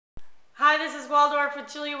this is Waldorf with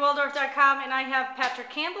JuliaWaldorf.com, and I have Patrick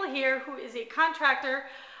Campbell here, who is a contractor,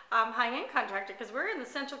 high-end contractor, because we're in the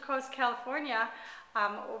Central Coast, California,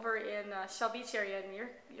 over in Shell Beach area, and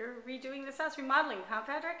you're redoing this house, remodeling, huh,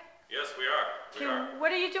 Patrick? Yes, we are.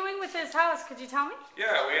 What are you doing with this house? Could you tell me?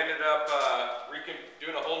 Yeah, we ended up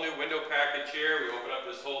doing a whole new window package here. We opened up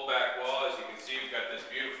this whole back wall. As you can see, we've got this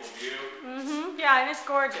beautiful view. Mm-hmm. Yeah, and it's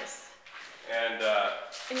gorgeous. And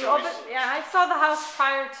you opened, yeah, I saw the house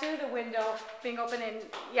prior to the window being open, and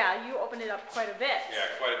yeah, you opened it up quite a bit. Yeah,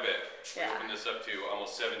 quite a bit. Yeah. We opened this up to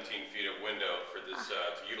almost 17 feet of window for this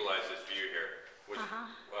to utilize this view here, which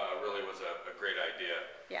really was a great idea.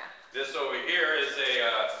 Yeah. This over here is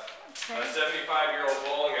a 75-year-old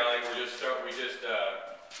bowling alley. We just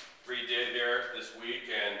redid here this week,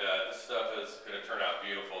 and this stuff is going to turn out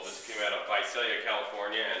beautiful. This came out of Visalia,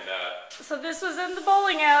 California, and so this was in the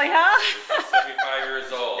bowling alley, huh? It's 75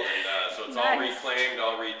 years old, and so it's all reclaimed,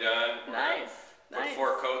 all redone. Nice. Put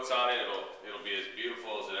 4 coats on it. It'll be as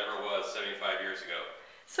beautiful as it ever was 75 years ago.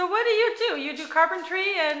 So what do? You do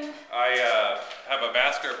carpentry and? I have a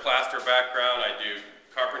vascular plaster background. I do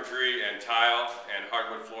carpentry and tile and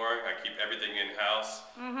hardwood flooring. I keep everything in-house.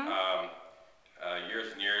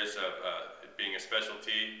 Years and years of it being a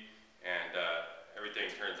specialty, and everything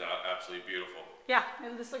turns out absolutely beautiful. Yeah,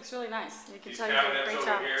 and this looks really nice. You can These tell you did a cabinets great over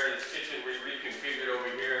job. here, this kitchen we reconfigured over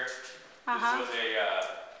here. This was a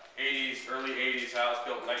early 80s house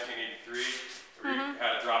built in 1983. We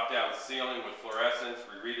had a drop-down ceiling with fluorescence.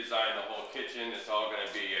 We redesigned the whole kitchen. It's all going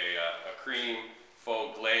to be a cream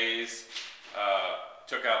faux glaze.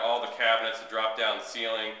 Took out all the cabinets, a drop-down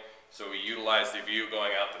ceiling, so we utilized the view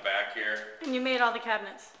going out the back here. And you made all the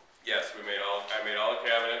cabinets? Yes, I made all the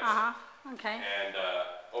cabinets. Okay. And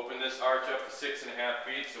opened this arch up to 6.5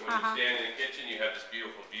 feet, so when you stand in the kitchen, you have this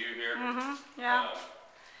beautiful view here. Yeah.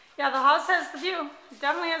 Yeah, the house has the view. It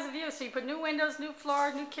definitely has a view. So you put new windows, new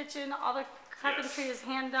floor, new kitchen. All the carpentry is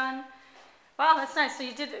hand done. Wow, that's nice. So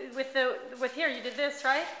you did with here. You did this,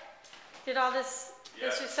 right? Did all this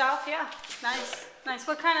yourself? Yeah. Nice. Nice.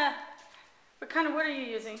 What kind of wood are you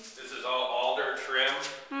using? This is all alder trim.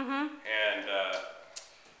 And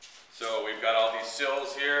so we've got all these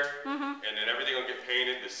sills here, and then everything will get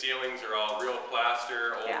painted. The ceilings are all real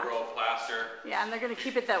plaster, old world plaster. Yeah, and they're going to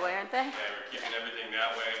keep it that way, aren't they? Yeah, we're keeping everything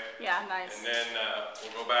that way. Yeah, nice. And then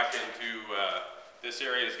we'll go back into this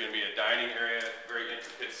area is going to be a dining area. Very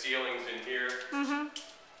intricate ceilings in here.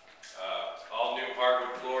 All new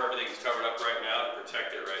hardwood floor. Everything's covered up right now to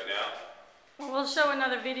protect it right now. Well, we'll show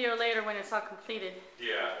another video later when it's all completed.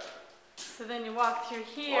 Yeah. So then you walk through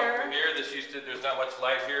here. Walk through here. There's not much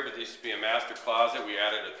light here, but this used to be a master closet. We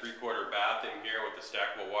added a 3/4 bath in here with a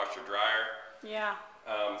stackable washer dryer. Yeah.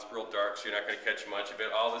 It's real dark, so you're not going to catch much of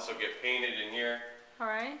it. All this will get painted in here. All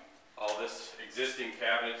right. All this existing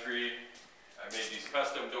cabinetry. I made these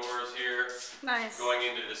custom doors here. Nice. Going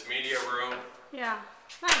into this media room. Yeah.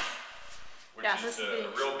 Nice. Which is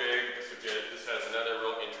real big. This has another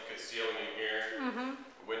real intricate ceiling in here.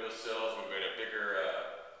 Window sills. We've got a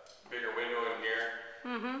bigger window in here.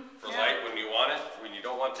 For light when you want it. When you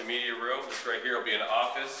don't want the media room, this right here will be an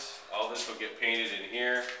office. All this will get painted in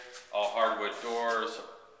here. All hardwood doors,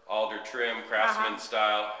 alder trim, craftsman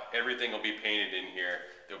style. Everything will be painted in here.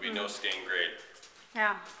 There'll be no stain grade.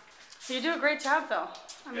 Yeah. So you do a great job, though.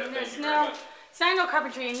 I mean, thank you very much. See, I know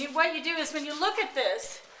carpentry, and what you do is when you look at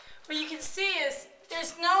this, what you can see is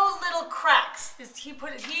there's no little cracks. He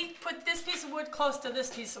put this piece of wood close to this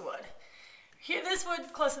piece of wood. Here, this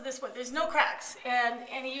wood close to this wood. There's no cracks,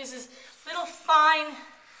 and he uses little fine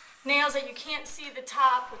nails that you can't see the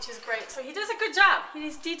top, which is great. So he does a good job.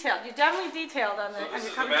 He's detailed. You're definitely detailed on the. So this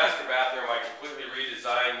is the master bathroom. I completely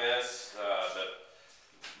redesigned this.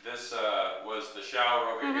 This was the shower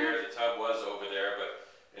over here. The tub was over there,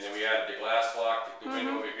 and then we added the glass block, the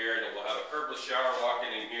window over here, and then we'll have a curbless shower walking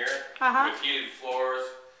in here with heated floors.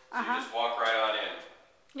 So you just walk right on in.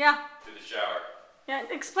 Yeah. To the shower. Yeah.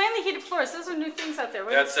 Explain the heated floors. Those are new things out there.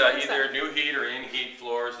 That's either new heat or in heat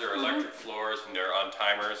floors. They're electric floors, and they're on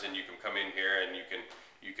timers, and you can come in here and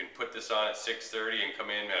you can put this on at 6:30 and come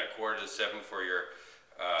in at 6:45 for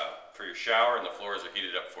your shower, and the floors are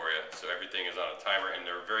heated up for you. So everything is on a timer, and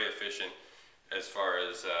they're very efficient as far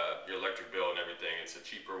as your electric bill and everything. It's a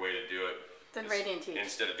cheaper way to do it than radiant heat.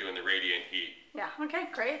 Instead of doing the radiant heat. Yeah. Okay.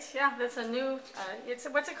 Great. Yeah. That's a new.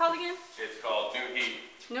 What's it called again? It's called New Heat.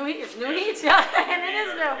 New Heat. It's New Heat. Yeah. And it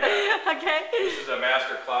is new. Yeah. Okay. This is a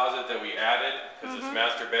master closet that we added because this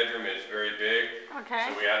master bedroom is very big. Okay.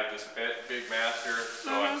 So we added this big master.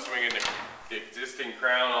 So I'm swinging the existing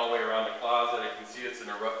crown all the way around the closet. You can see it's in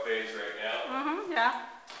a rough phase right now. Yeah.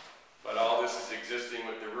 But all this is existing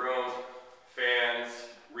with the room, fans,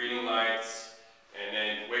 reading lights,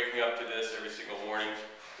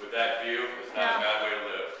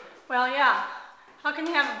 can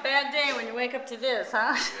you have a bad day when you wake up to this,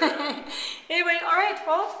 huh? Yeah. Anyway, all right,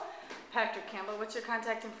 well, Patrick Campbell, what's your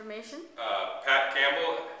contact information? Pat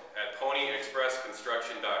Campbell at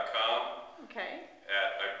ponyexpressconstruction.com. Okay.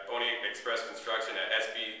 At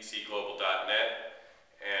ponyexpressconstruction@sbcglobal.net.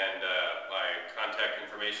 And my contact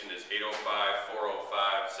information is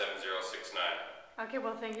 805-405-7069. Okay,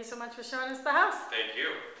 well, thank you so much for showing us the house. Thank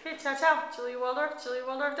you. Okay, ciao, ciao. Julie Waldorf,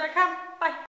 JulieWaldorf.com. Bye.